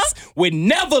as would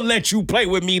never let you play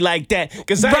with me like that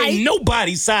because I ain't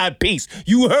nobody's side piece.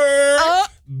 You heard,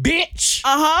 bitch?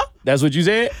 That's what you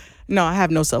said? No, I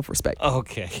have no self-respect.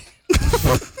 Okay.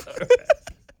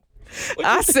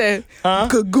 I said,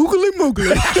 Googly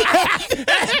Moogly.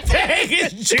 That thing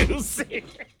is juicy.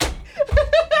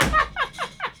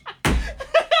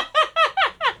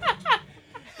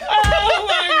 Oh,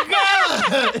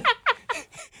 my God.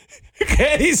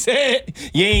 Katie said,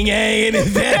 yin yang in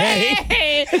his day.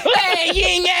 Hey,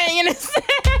 yin yang in his day.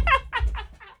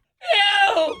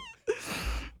 Yo.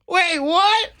 Wait,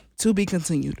 what? To be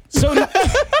continued. So,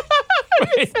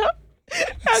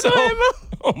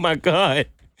 oh my God.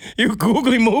 You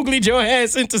Googly Moogly your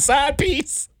ass into side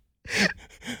piece?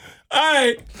 All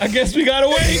right, I guess we gotta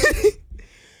wait.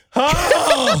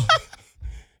 Oh.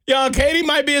 Y'all, Katie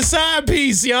might be a side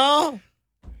piece, y'all.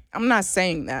 I'm not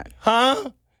saying that.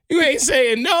 Huh? You ain't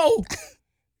saying no.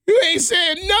 You ain't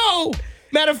saying no.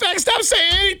 Matter of fact, stop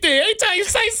saying anything. Anytime you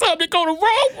say something, it go the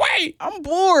wrong way. I'm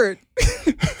bored.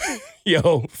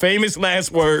 Yo, famous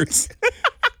last words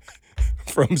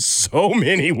from so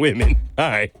many women. All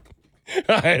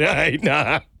right,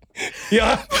 nah.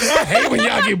 Y'all, I hate when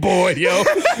y'all get bored, yo.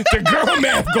 The girl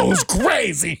math goes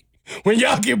crazy when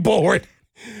y'all get bored.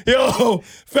 Yo,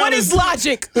 fellas, what is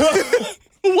logic?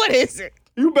 What is it?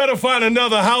 You better find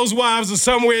another Housewives or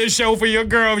somewhere show for your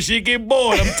girl if she get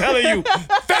bored. I'm telling you,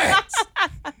 facts.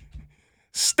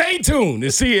 Stay tuned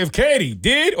to see if Katie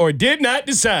did or did not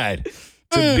decide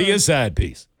to be a side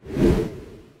piece.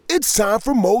 It's time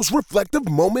for Mo's reflective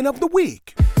moment of the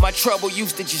week. My trouble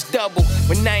used to just double.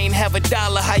 When I ain't have $1,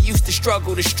 I used to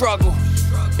struggle.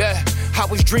 Yeah, I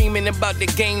was dreaming about the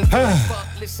game.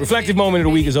 Reflective moment of the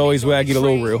week is always where I get a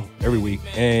little real every week.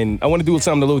 And I want to do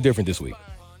something a little different this week.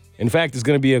 In fact, it's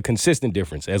going to be a consistent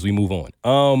difference as we move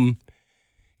on.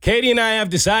 Katie and I have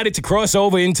decided to cross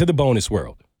over into the bonus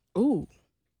world. Ooh.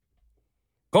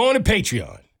 Going to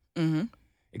Patreon. Mm-hmm.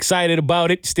 Excited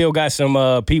about it. Still got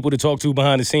some people to talk to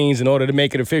behind the scenes in order to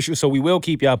make it official, so we will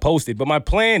keep y'all posted. But my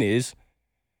plan is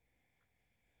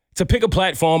to pick a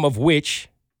platform of which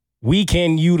we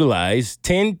can utilize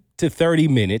 10 to 30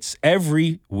 minutes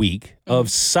every week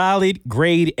of solid,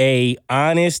 grade A,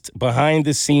 honest,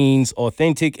 behind-the-scenes,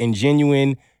 authentic, and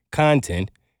genuine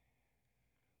content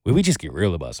where we just get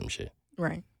real about some shit.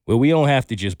 Right. where we don't have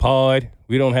to just pod.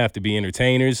 We don't have to be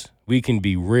entertainers. We can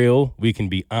be real. We can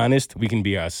be honest. We can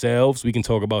be ourselves. We can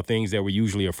talk about things that we're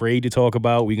usually afraid to talk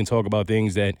about. We can talk about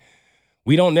things that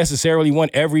we don't necessarily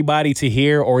want everybody to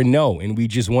hear or know, and we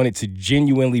just want it to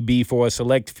genuinely be for a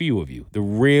select few of you, the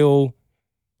real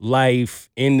life,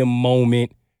 in the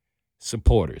moment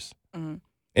supporters. Mm-hmm.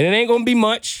 And it ain't going to be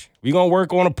much. We're going to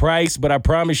work on a price, but I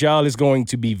promise y'all it's going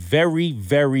to be very,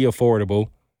 very affordable.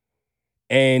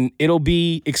 And it'll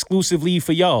be exclusively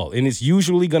for y'all. And it's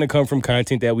usually going to come from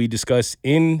content that we discuss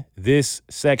in this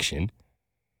section.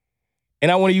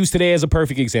 And I want to use today as a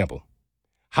perfect example.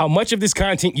 How much of this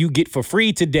content you get for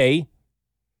free today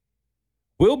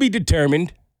will be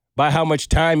determined by how much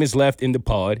time is left in the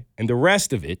pod. And the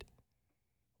rest of it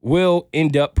will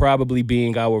end up probably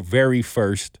being our very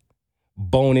first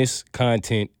bonus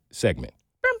content segment.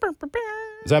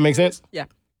 Does that make sense? Yeah,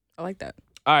 I like that.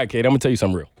 All right, Kate, I'm going to tell you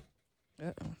something real.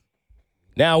 Uh-oh.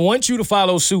 Now, I want you to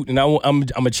follow suit, and I'm going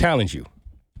to challenge you.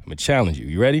 I'm going to challenge you.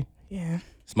 You ready? Yeah.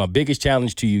 It's my biggest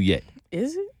challenge to you yet.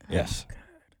 Is it? Yes. Oh,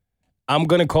 I'm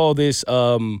going to call this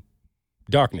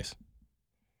darkness.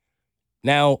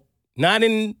 Now, not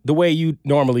in the way you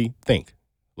normally think.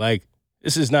 Like,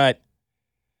 this is not,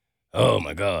 oh,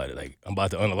 my God, like, I'm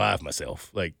about to unalive myself.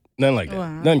 Like, nothing like that.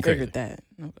 Well, nothing crazy. That.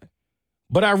 Okay.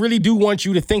 But I really do want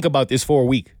you to think about this for a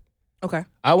week. Okay.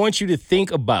 I want you to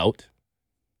think about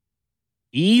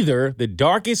either the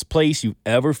darkest place you've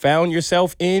ever found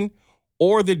yourself in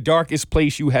or the darkest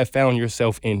place you have found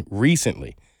yourself in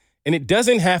recently. And it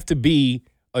doesn't have to be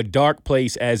a dark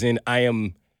place as in I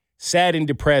am sad and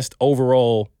depressed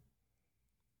overall.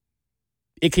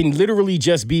 It can literally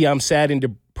just be I'm sad and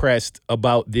depressed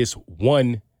about this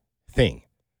one thing.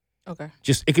 Okay.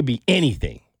 Just, it could be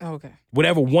anything. Okay.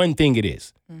 Whatever one thing it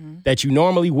is that you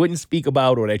normally wouldn't speak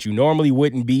about or that you normally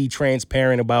wouldn't be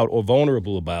transparent about or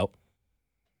vulnerable about.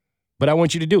 But I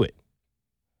want you to do it.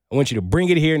 I want you to bring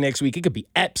it here next week. It could be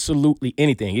absolutely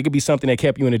anything. It could be something that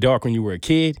kept you in the dark when you were a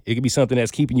kid. It could be something that's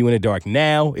keeping you in the dark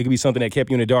now. It could be something that kept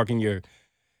you in the dark in your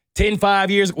 5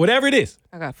 years, whatever it is.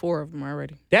 I got 4 of them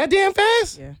already. That damn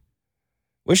fast? Yeah.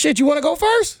 Well, shit, you want to go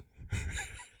first?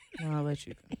 No, I'll let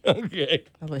you go. Okay.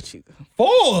 I'll let you go.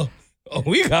 4? Oh,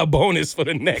 we got bonus for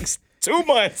the next 2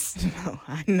 months. No,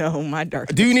 I know my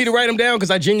darkness. Do you need to write them down? Because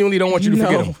I genuinely don't want you to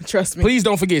forget them. Trust me. Please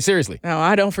don't forget, seriously. No,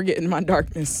 I don't forget in my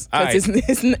darkness. Because Right.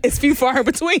 it's few far in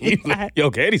between.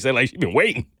 Yo, Katie said like she been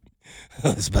waiting.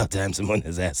 It's about time someone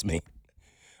has asked me.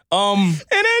 And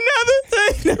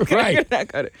another thing. Okay, Right. I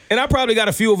got it. And I probably got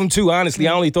a few of them too, honestly.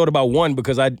 I only thought about one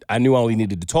because I knew I only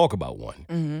needed to talk about one.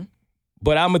 Mm-hmm.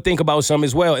 But I'm going to think about some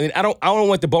as well. And I don't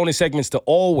want the bonus segments to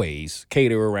always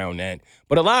cater around that.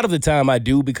 But a lot of the time I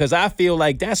do because I feel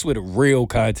like that's where the real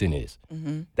content is.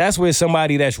 Mm-hmm. That's where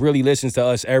somebody that's really listens to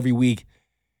us every week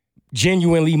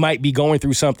genuinely might be going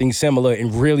through something similar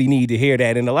and really need to hear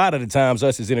that. And a lot of the times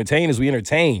us as entertainers, we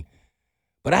entertain.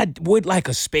 But I would like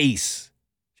a space,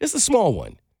 just a small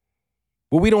one,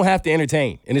 where we don't have to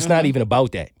entertain. And it's not even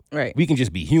about that. Right. We can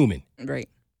just be human. Right.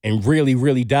 And really,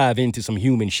 really dive into some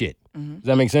human shit. Mm-hmm. Does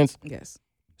that make sense? Yes.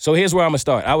 So here's where I'm going to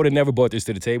start. I would have never brought this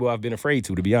to the table. I've been afraid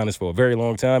to be honest, for a very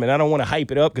long time. And I don't want to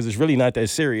hype it up because it's really not that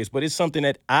serious. But it's something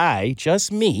that I,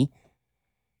 just me,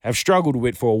 have struggled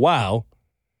with for a while.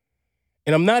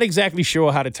 And I'm not exactly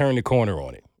sure how to turn the corner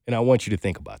on it. And I want you to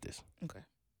think about this. Okay.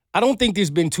 I don't think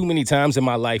there's been too many times in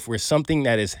my life where something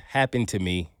that has happened to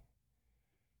me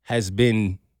has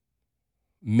been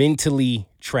mentally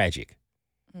tragic.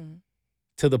 Mm.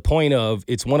 To the point of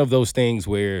it's one of those things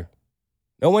where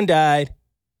no one died,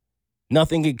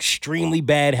 nothing extremely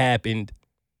bad happened,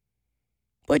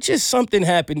 but just something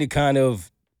happened to kind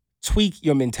of tweak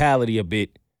your mentality a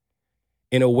bit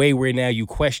in a way where now you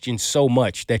question so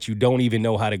much that you don't even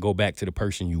know how to go back to the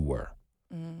person you were.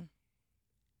 Mm.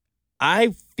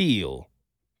 I feel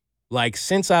like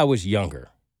since I was younger,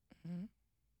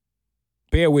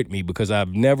 bear with me because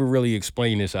I've never really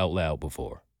explained this out loud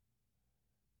before.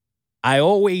 I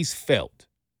always felt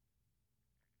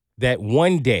that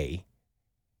one day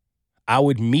I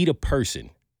would meet a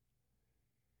person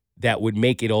that would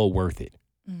make it all worth it.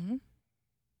 Mm-hmm.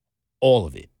 All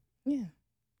of it. Yeah.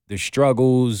 The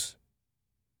struggles,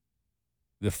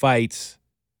 the fights,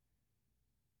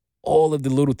 all of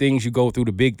the little things you go through,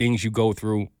 the big things you go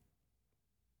through,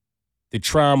 the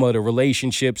trauma, the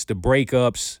relationships, the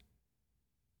breakups,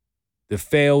 the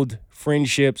failed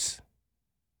friendships,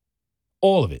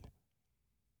 all of it.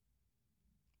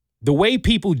 The way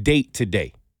people date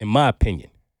today, in my opinion,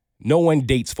 no one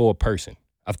dates for a person.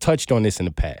 I've touched on this in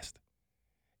the past.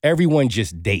 Everyone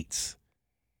just dates.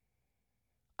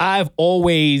 I've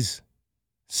always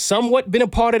somewhat been a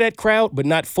part of that crowd, but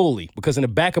not fully, because in the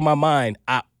back of my mind,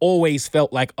 I always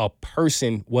felt like a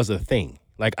person was a thing.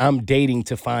 Like I'm dating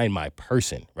to find my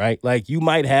person, right? Like you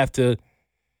might have to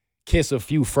kiss a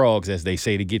few frogs, as they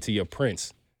say, to get to your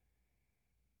prince.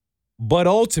 But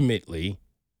ultimately,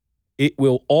 it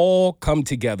will all come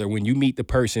together when you meet the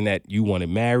person that you want to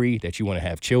marry, that you want to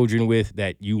have children with,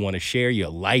 that you want to share your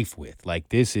life with. Like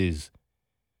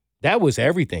that was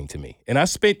everything to me. And I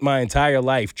spent my entire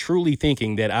life truly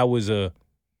thinking that I was the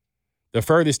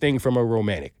furthest thing from a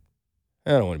romantic.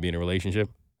 I don't want to be in a relationship.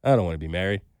 I don't want to be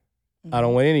married. Mm-hmm. I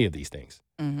don't want any of these things.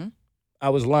 Mm-hmm. I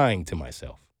was lying to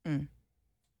myself. Mm.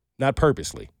 Not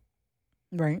purposely.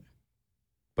 Right.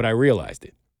 But I realized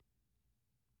it.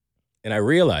 And I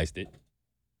realized it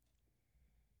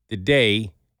the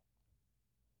day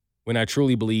when I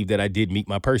truly believed that I did meet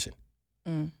my person.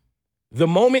 Mm. The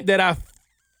moment that I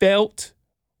felt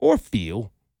or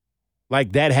feel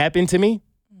like that happened to me,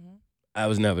 I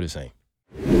was never the same.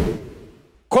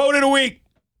 Quote of the week.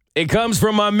 It comes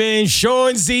from my man,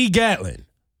 Sean Z. Gatlin.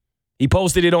 He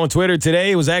posted it on Twitter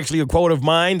today. It was actually a quote of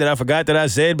mine that I forgot that I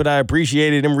said, but I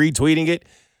appreciated him retweeting it.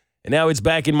 And now it's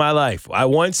back in my life. I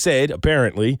once said,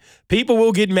 apparently, people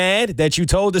will get mad that you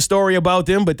told the story about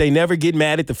them, but they never get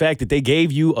mad at the fact that they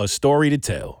gave you a story to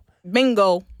tell.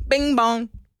 Bingo. Bing bong.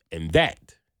 And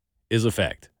that is a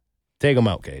fact. Take them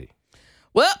out, Katie.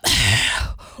 Well,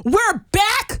 we're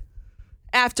back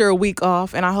after a week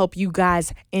off, and I hope you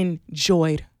guys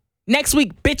enjoyed. Next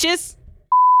week, bitches.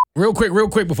 Real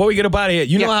quick, before we get up out of here,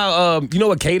 you know how, you know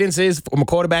what cadence is from a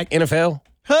quarterback, NFL?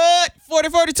 Hut,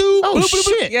 40-42. Oh, bloop, shit.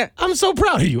 Bloop. Yeah. I'm so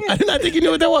proud of you. I did not think you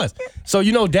knew what that was. So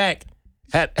you know Dak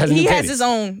has a new cadence. He has his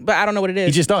own, but I don't know what it is.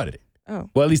 He just started it. Oh.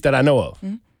 Well, at least that I know of.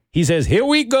 Mm-hmm. He says, here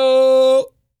we go.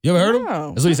 You ever heard him?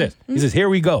 That's what he says. Mm-hmm. He says, here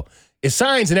we go. It's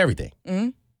signs and everything. Mm-hmm.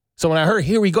 So when I heard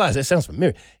here we go, I said, that sounds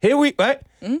familiar. Here we, right?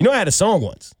 Mm-hmm. You know I had a song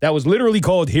once that was literally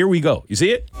called Here We Go. You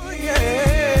see it? Oh, yeah.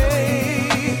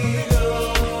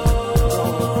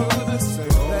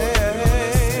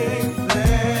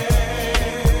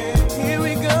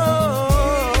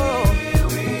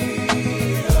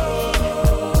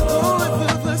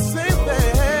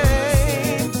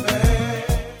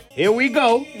 Here we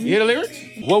go. You hear the lyrics?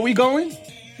 Where we going?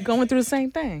 Going through the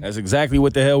same thing. That's exactly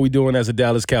what the hell we doing as a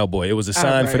Dallas Cowboy. It was a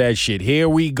sign for that shit. Here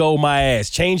we go, my ass.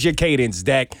 Change your cadence,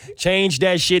 Dak. Change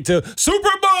that shit to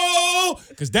Super Bowl,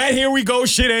 because that here we go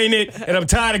shit ain't it, and I'm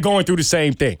tired of going through the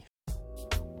same thing.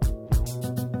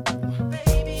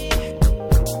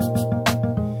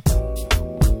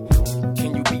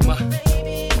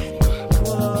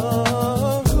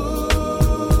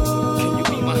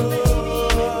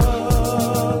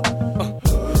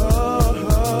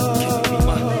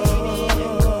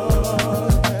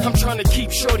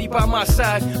 By my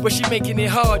side, but she making it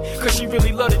hard, cause she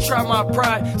really love to try my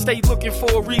pride. Stay looking for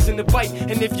a reason to bite,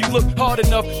 and if you look hard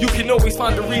enough, you can always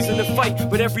find a reason to fight.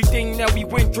 But everything that we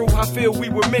went through, I feel we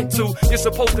were meant to. You're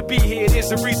supposed to be here,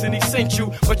 there's a reason he sent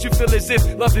you, but you feel as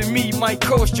if loving me might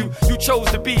cost you. You chose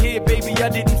to be here, baby, I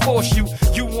didn't force you.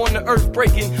 You on the earth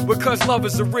breaking, because love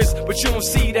is a risk, but you don't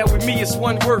see that with me it's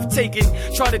one worth taking.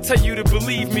 Try to tell you to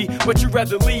believe me, but you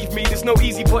rather leave me. There's no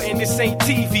easy button, this ain't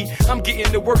TV. I'm getting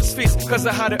the worst fix, cause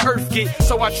of how the earth get,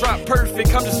 so I drop perfect.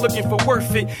 I'm just looking for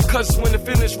worth it, cause when the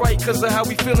feeling's right, cause of how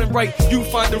we feeling right, you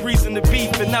find a reason to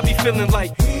beef and I be feeling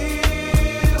like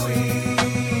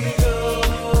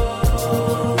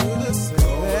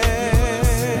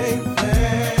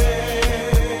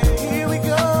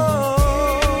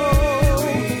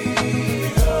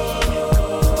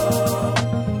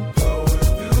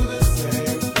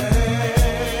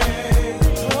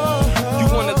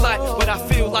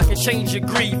change your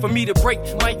greed. For me to break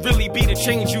might really be the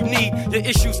change you need. Your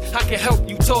issues, I can help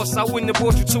you toss. I wouldn't have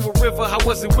brought you to a river I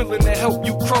wasn't willing to help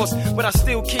you cross. But I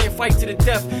still can't fight to the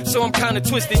death, so I'm kinda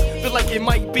twisted. Feel like it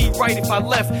might be right if I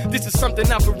left. This is something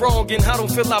I've been wrong in. I don't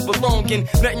feel I belong in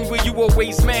nothing where you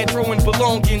always mad throwing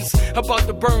belongings. About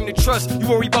to burn the trust. You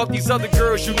worry about these other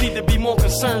girls, you need to be more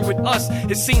concerned with us.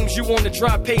 It seems you on the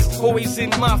dry pace, always in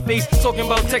my face, talking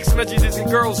about text messages and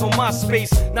girls on my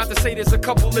space. Not to say there's a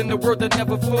couple in the world that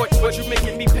never fought, but you're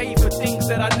making me pay for things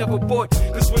that I never bought.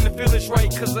 Cause when the feeling's right,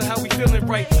 cause of how we feeling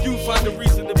right, you find a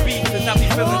reason to be and I be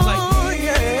feeling like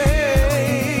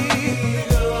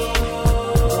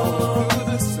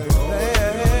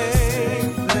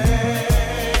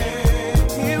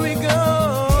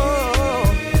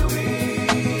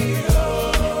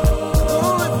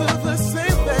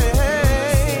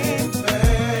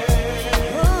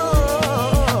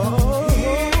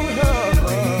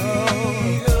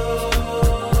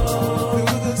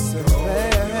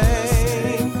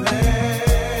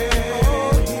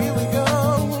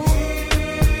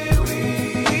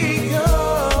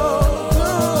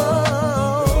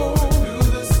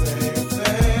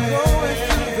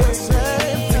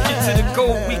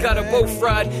both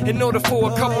ride. In order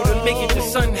for a couple to make it, the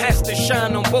sun has to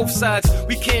shine on both sides.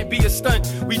 We can't be a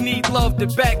stunt, we need love to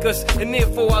back us, and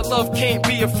therefore our love can't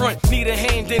be a front. Need a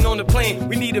hand in on the plan,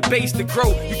 we need a base to grow.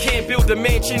 You can't build a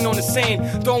mansion on the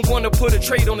sand. Don't wanna put a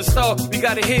trade on the star, we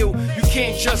gotta heal. You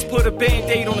can't just put a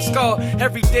band-aid on the scar.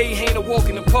 Every day ain't a walk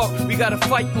in the park. We gotta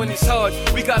fight when it's hard,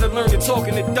 we gotta learn to talk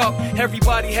in the dark.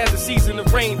 Everybody has a season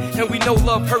of rain, and we know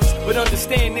love hurts, but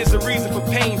understand there's a reason for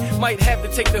pain. Might have to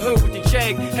take the hood with the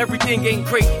jag. Everything ain't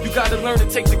great, you gotta learn to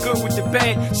take the good with the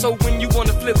bad. So when you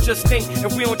wanna flip, just think,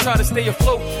 if we don't try to stay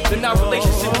afloat, then our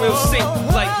relationship will sink.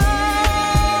 Like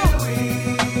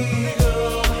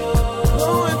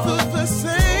going through the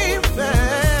same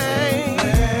thing.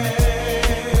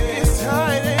 It's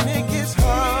tight and it gets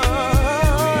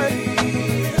hard.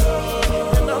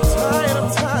 And I'm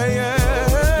tired.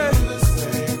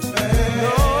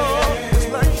 No, it's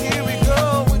like here we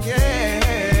go again.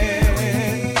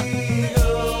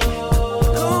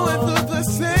 Going through the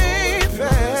same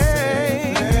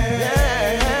thing.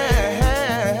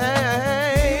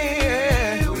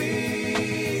 Here we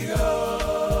go.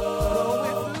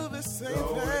 Going through the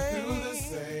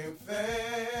same thing.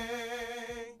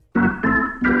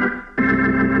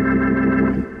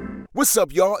 What's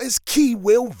up, y'all? It's Key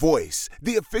Will Voice,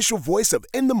 the official voice of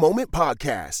In the Moment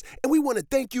podcast. And we want to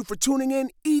thank you for tuning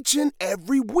in each and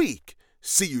every week.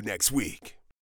 See you next week.